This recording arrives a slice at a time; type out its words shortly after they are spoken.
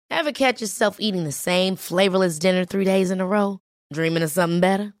Ever catch yourself eating the same flavorless dinner 3 days in a row? Dreaming of something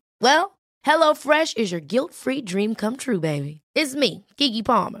better? Well, HelloFresh is your guilt-free dream come true, baby. It's me, Keke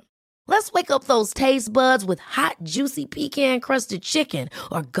Palmer. Let's wake up those taste buds with hot, juicy pecan-crusted chicken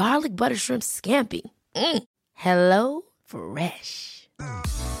or garlic butter shrimp scampi. Hello Fresh.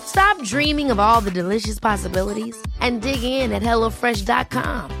 Stop dreaming of all the delicious possibilities and dig in at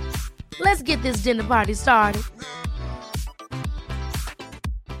HelloFresh.com. Let's get this dinner party started.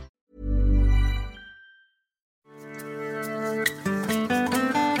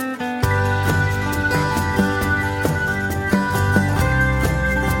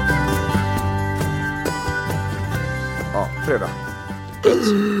 Ja, fredag.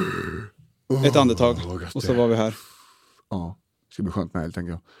 Ett andetag. Och så var vi här. Ja, det ska bli skönt med helg,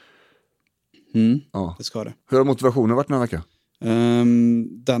 tänker jag. Ja, det ska det. Hur har motivationen varit den här veckan?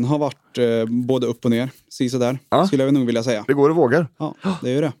 Den har varit både upp och ner. Sådär, skulle jag nog vilja säga. Det går och vågar. Ja, det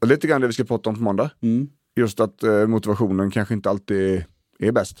är ju det. Och lite grann det vi ska prata om på måndag. Just att motivationen kanske inte alltid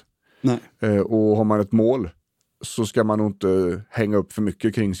är bäst. Nej. Och har man ett mål så ska man nog inte hänga upp för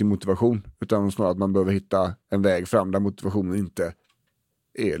mycket kring sin motivation. Utan snarare att man behöver hitta en väg fram där motivationen inte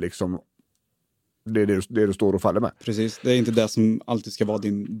är liksom det du står och faller med. Precis, det är inte det som alltid ska vara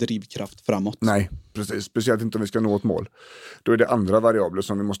din drivkraft framåt. Nej, precis. Speciellt inte om vi ska nå ett mål. Då är det andra variabler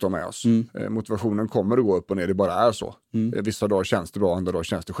som vi måste ha med oss. Motivationen kommer att gå upp och ner, det bara är så. Vissa dagar känns det bra, andra dagar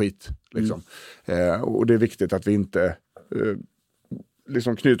känns det skit. Liksom. Och det är viktigt att vi inte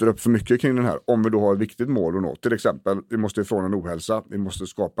liksom knyter upp för mycket kring den här. Om vi då har ett viktigt mål att nå. Till exempel, vi måste ifrån en ohälsa. Vi måste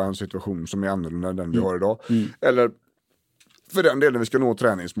skapa en situation som är annorlunda än den vi har idag. Eller för den delen vi ska nå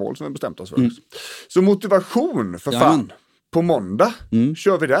träningsmål som vi bestämt oss för. Så motivation för fan. På måndag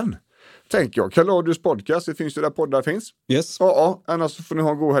kör vi den. Tänker jag. Kaladius podcast, det finns ju där poddar finns. Yes. Ja, annars får ni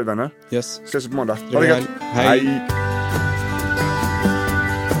ha en god helg, vänner. Yes. Ses på måndag. Ha det gött. Hej.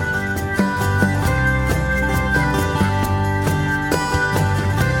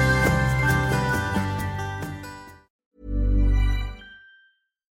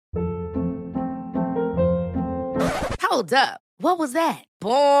 Hold up. What was that?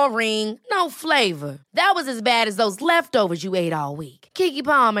 Boring. No flavor. That was as bad as those leftovers you ate all week. Keke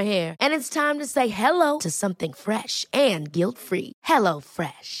Palmer here, and it's time to say hello to something fresh and guilt-free. Hello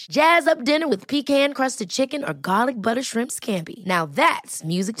Fresh. Jazz up dinner with pecan-crusted chicken or garlic butter shrimp scampi. Now that's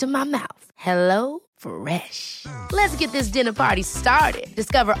music to my mouth. Hello Fresh. Let's get this dinner party started.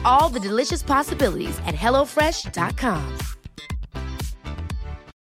 Discover all the delicious possibilities at HelloFresh.com.